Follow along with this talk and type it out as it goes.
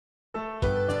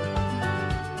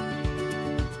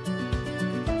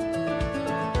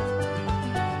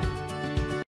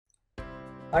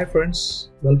Hi friends,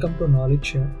 welcome to Knowledge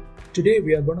Share. Today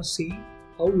we are going to see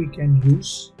how we can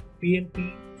use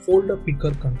PnP Folder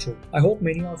Picker control. I hope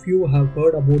many of you have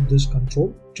heard about this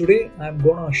control. Today I am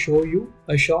going to show you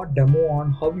a short demo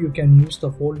on how you can use the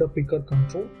Folder Picker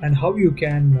control and how you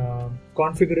can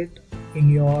configure it in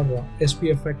your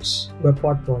SPFx web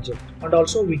part project. And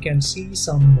also we can see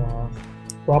some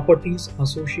properties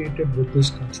associated with this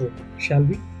control. Shall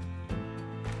we?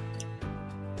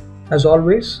 As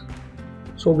always,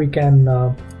 so we can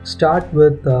start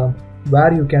with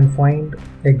where you can find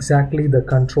exactly the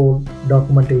control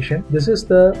documentation. This is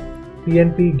the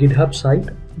PnP GitHub site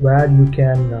where you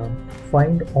can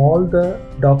find all the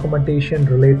documentation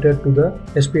related to the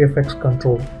SPFx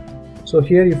control. So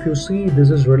here if you see, this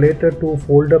is related to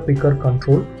folder picker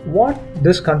control. What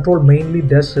this control mainly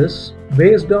does is,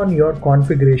 based on your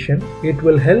configuration, it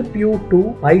will help you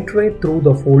to iterate through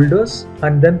the folders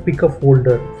and then pick a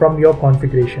folder from your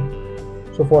configuration.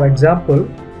 So for example,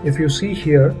 if you see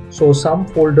here, so some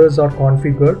folders are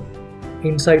configured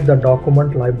inside the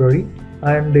document library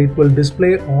and it will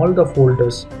display all the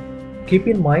folders. Keep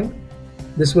in mind,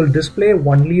 this will display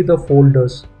only the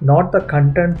folders, not the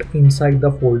content inside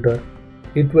the folder.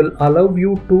 It will allow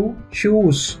you to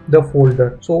choose the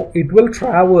folder. So it will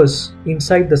traverse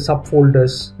inside the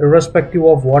subfolders irrespective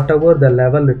of whatever the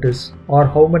level it is or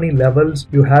how many levels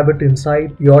you have it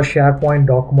inside your SharePoint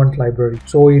document library.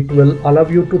 So it will allow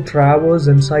you to traverse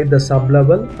inside the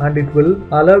sub-level and it will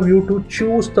allow you to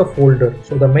choose the folder.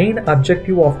 So the main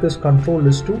objective of this control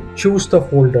is to choose the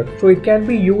folder. So it can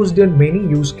be used in many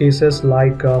use cases,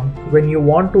 like when you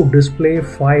want to display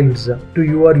files to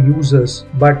your users,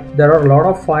 but there are a lot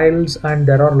of files and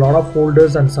there are a lot of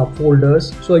folders and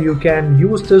subfolders. So you can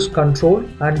use this control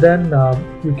and then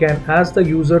you can ask the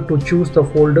user to choose the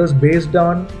folders based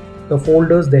on the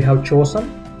folders they have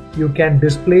chosen. You can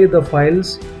display the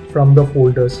files from the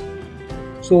folders.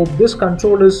 So this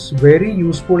control is very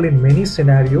useful in many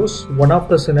scenarios. One of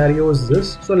the scenarios is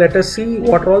this. So let us see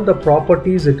what are all the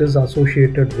properties it is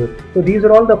associated with. So these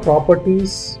are all the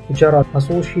properties which are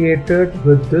associated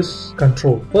with this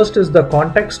control. First is the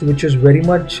context, which is very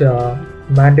much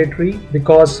mandatory,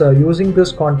 because using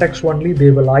this context only they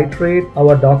will iterate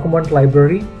our document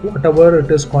library, whatever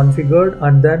it is configured,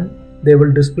 and then they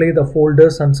will display the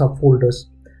folders and subfolders.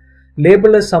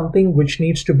 Label is something which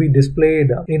needs to be displayed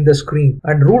in the screen,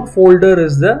 and root folder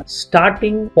is the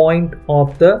starting point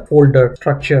of the folder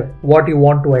structure, what you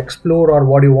want to explore or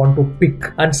what you want to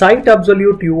pick. And site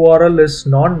absolute URL is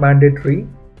non-mandatory.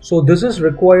 So this is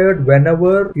required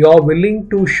whenever you are willing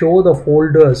to show the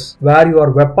folders where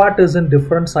your web part is in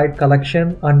different site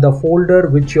collection and the folder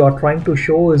which you are trying to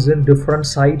show is in different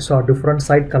sites or different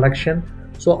site collection.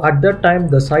 So at that time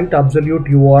the site absolute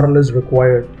URL is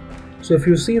required. So if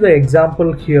you see the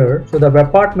example here, so the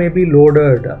web part may be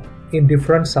loaded in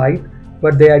different site,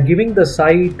 but they are giving the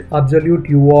site absolute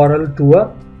URL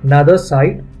to another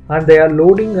site and they are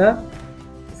loading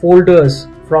folders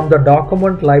from the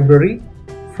document library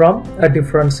from a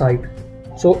different site.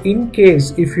 So in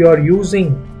case if you are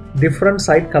using different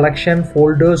site collection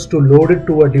folders to load it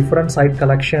to a different site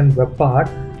collection web part,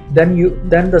 then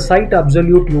the site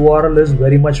absolute URL is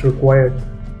very much required.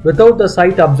 Without the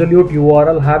site absolute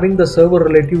URL, having the server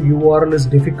relative URL is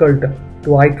difficult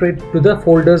to iterate to the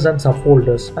folders and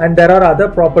subfolders. And there are other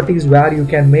properties where you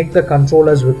can make the control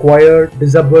as required,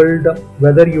 disabled,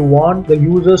 whether you want the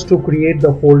users to create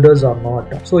the folders or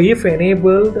not. So if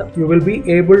enabled, you will be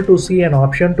able to see an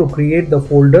option to create the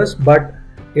folders, but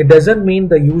it doesn't mean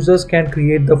the users can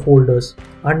create the folders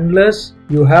unless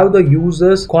you have the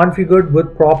users configured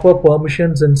with proper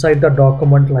permissions inside the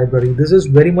document library. This is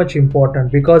very much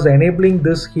important, because enabling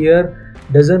this here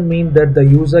doesn't mean that the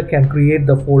user can create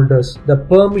the folders. The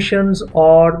permissions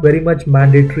are very much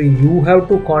mandatory. You have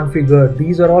to configure.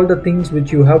 These are all the things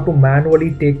which you have to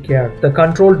manually take care. The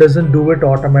control doesn't do it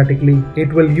automatically.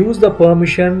 It will use the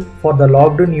permission for the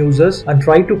logged in users and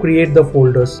try to create the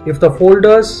folders. If the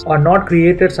folders are not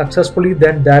created successfully,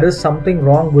 then there is something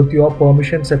wrong with your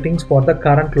permission settings for the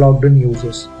current logged in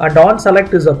users. And on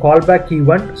select is a callback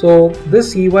event. So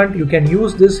this event, you can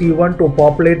use this event to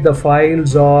populate the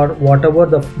files or whatever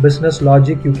the business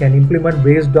logic you can implement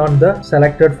based on the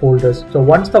selected folders. So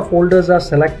once the folders are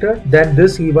selected, then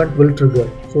this event will trigger.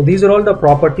 So these are all the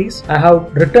properties. I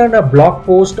have written a blog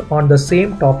post on the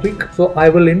same topic. So I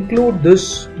will include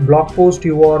this blog post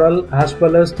URL as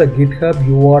well as the GitHub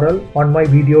URL on my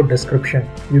video description.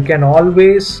 You can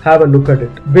always have a look at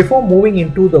it. Before moving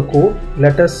into the code,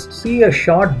 let us see a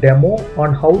short demo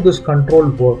on how this control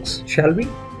works, shall we?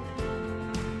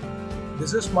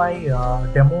 This is my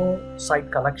demo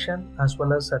site collection as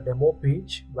well as a demo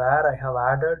page where I have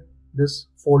added this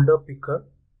folder picker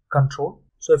control.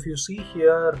 So if you see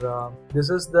here, this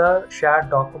is the shared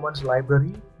documents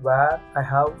library where I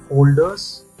have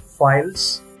folders,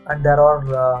 files, and there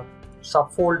are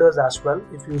subfolders as well.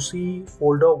 If you see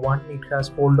folder 1, it has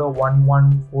folder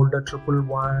 11, folder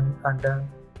 111, and then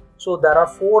so there are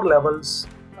 4 levels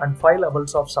and 5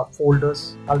 levels of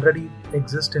subfolders already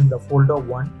exist in the folder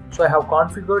 1. So I have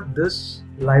configured this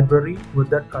library with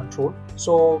that control.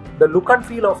 So the look and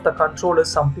feel of the control is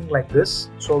something like this.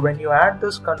 So when you add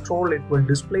this control, it will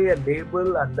display a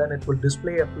label and then it will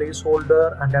display a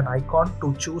placeholder and an icon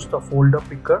to choose the folder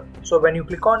picker. So when you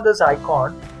click on this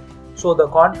icon, so the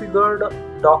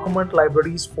configured document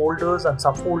libraries, folders and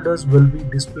subfolders will be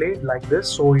displayed like this.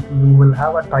 So you will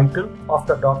have a title of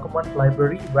the document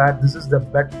library where this is the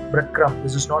breadcrumb.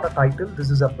 This is not a title, this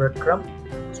is a breadcrumb.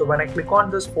 So when I click on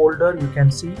this folder, you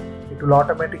can see it will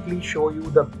automatically show you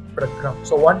the breadcrumb.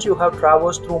 So once you have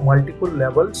traversed through multiple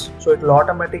levels, so it will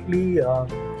automatically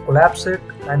collapse it,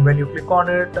 and when you click on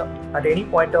it at any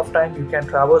point of time, you can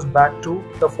traverse back to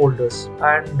the folders.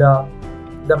 And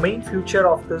the main feature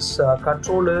of this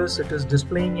control is it is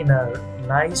displaying in a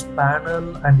nice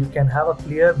panel, and you can have a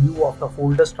clear view of the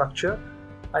folder structure,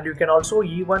 and you can also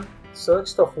even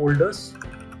search the folders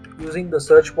using the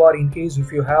search bar in case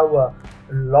if you have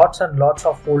lots and lots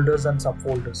of folders and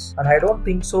subfolders. And I don't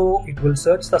think so it will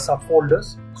search the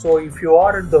subfolders. So if you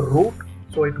are in the root,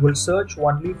 so it will search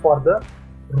only for the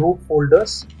root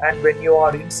folders, and when you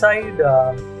are inside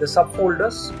the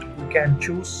subfolders, you can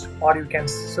choose or you can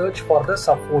search for the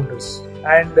subfolders.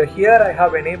 And here I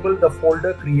have enabled the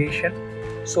folder creation,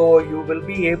 so you will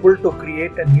be able to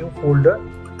create a new folder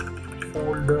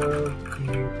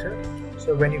creator.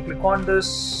 So when you click on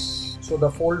this, so the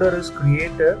folder is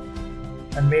created,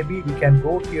 and maybe we can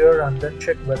go here and then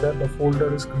check whether the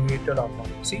folder is created or not.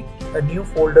 See, a new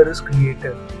folder is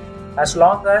created. As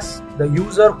long as the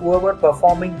user, whoever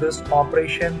performing this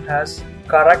operation, has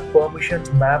correct permissions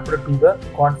mapped to the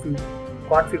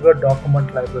configured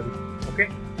document library. Okay.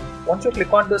 Once you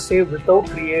click on the save without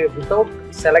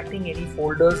selecting any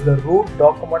folders, the root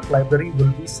document library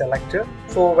will be selected.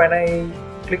 So when I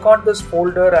click on this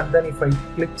folder and then if I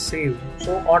click save,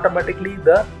 so automatically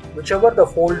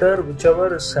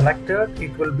whichever is selected,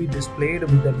 it will be displayed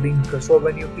with the link. So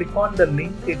when you click on the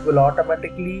link, it will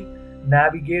automatically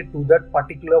navigate to that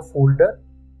particular folder.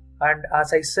 And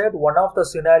as I said, one of the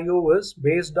scenario is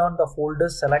based on the folder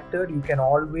selected, you can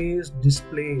always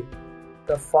display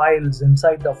the files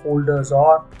inside the folders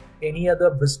or any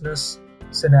other business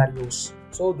scenarios.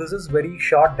 So this is very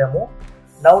short demo.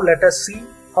 Now let us see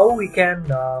how we can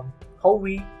how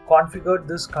we configure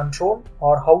this control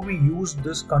or how we use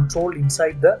this control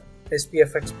inside the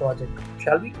SPFx project,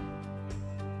 shall we?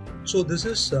 So this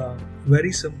is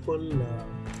very simple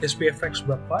SPFx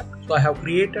web part. So I have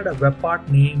created a web part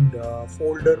named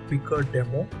FolderPicker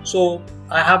demo. So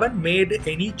I haven't made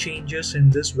any changes in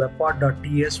this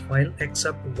webpart.ts file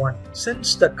except one.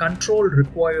 Since the control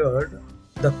required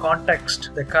the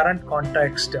current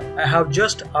context, I have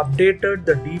just updated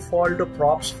the default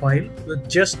props file with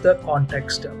just the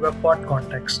context, webpart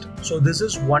context. So this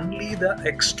is only the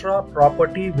extra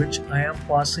property which I am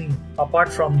passing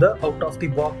apart from the out of the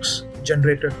box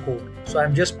generated code. So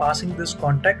I'm just passing this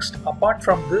context. Apart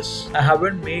from this, I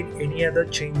haven't made any other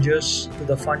changes to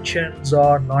the functions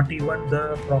or not even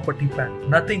the property pan.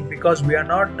 Nothing, because we are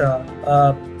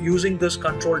not using this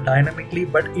control dynamically,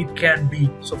 but it can be.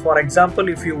 So for example,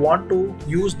 if you want to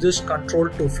use this control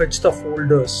to fetch the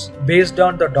folders based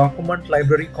on the document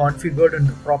library configured in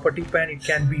the property pan, it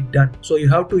can be done. So you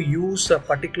have to use a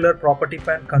particular property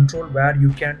pan control where you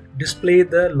can display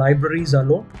the libraries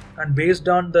alone, and based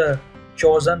on the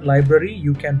chosen library,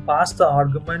 you can pass the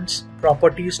arguments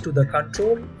properties to the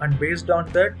control, and based on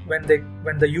that,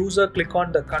 when the user click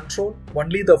on the control,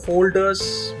 only the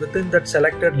folders within that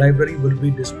selected library will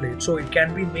be displayed. So it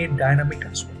can be made dynamic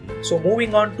as well. So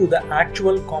moving on to the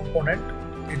actual component,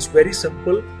 it's very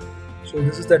simple. So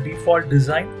this is the default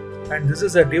design, and this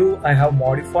is a div I have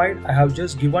modified. I have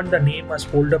just given the name as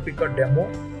FolderPicker demo,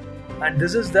 and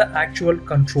this is the actual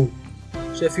control.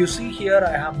 So if you see here,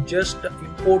 I am just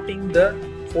importing the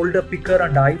FolderPicker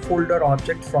and iFolder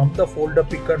object from the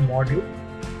FolderPicker module,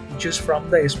 which is from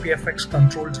the SPFx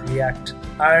controls React.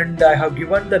 And I have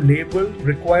given the label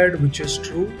required, which is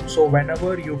true. So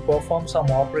whenever you perform some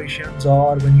operations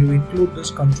or when you include this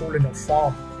control in a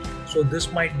form, so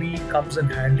this might be comes in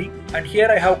handy. And here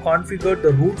I have configured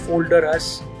the root folder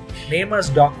as name as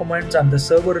documents and the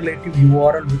server relative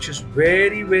URL, which is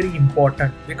very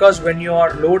important, because when you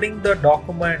are loading the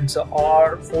documents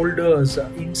or folders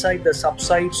inside the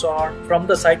subsites or from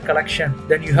the site collection,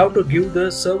 then you have to give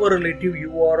the server relative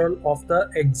URL of the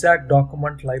exact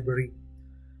document library.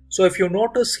 So if you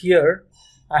notice here,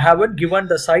 I haven't given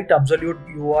the site absolute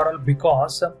URL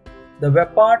because the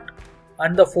web part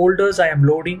and the folders I am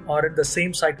loading are in the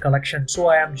same site collection. So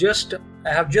I have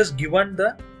just given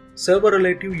the server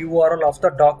relative URL of the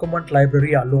document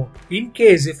library alone. In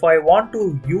case if I want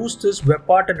to use this web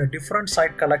part in a different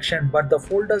site collection, but the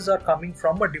folders are coming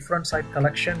from a different site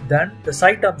collection, then the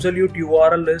site absolute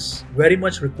URL is very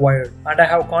much required. And I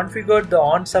have configured the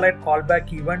onSelect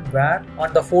callback event where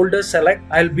on the folder select,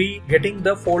 I'll be getting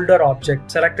the folder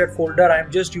object. Selected folder, I am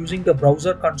just using the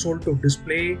browser console to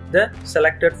display the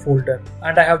selected folder.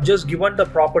 And I have just given the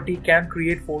property can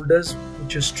create folders,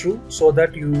 which is true, so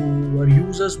that your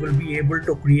users will be able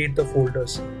to create the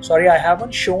folders. Sorry, I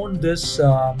haven't shown this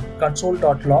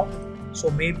console.log, so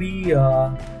maybe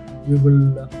we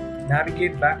will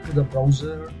navigate back to the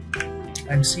browser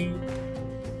and see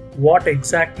what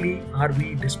exactly are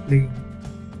we displaying.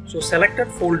 So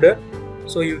selected folder,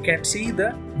 so you can see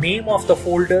the name of the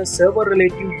folder, server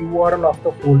relative URL of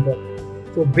the folder.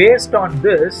 So based on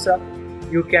this,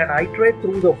 you can iterate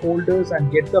through the folders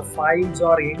and get the files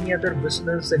or any other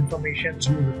business information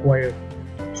you require.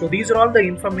 So these are all the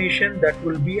information that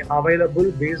will be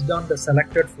available based on the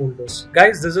selected folders.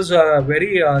 Guys, this is a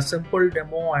very simple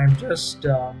demo. I am just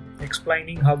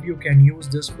explaining how you can use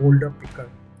this folder picker.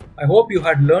 I hope you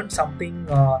had learned something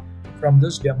from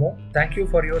this demo. Thank you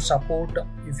for your support.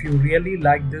 If you really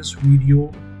like this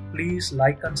video, please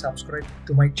like and subscribe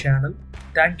to my channel.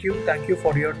 Thank you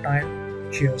for your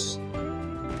time. Cheers.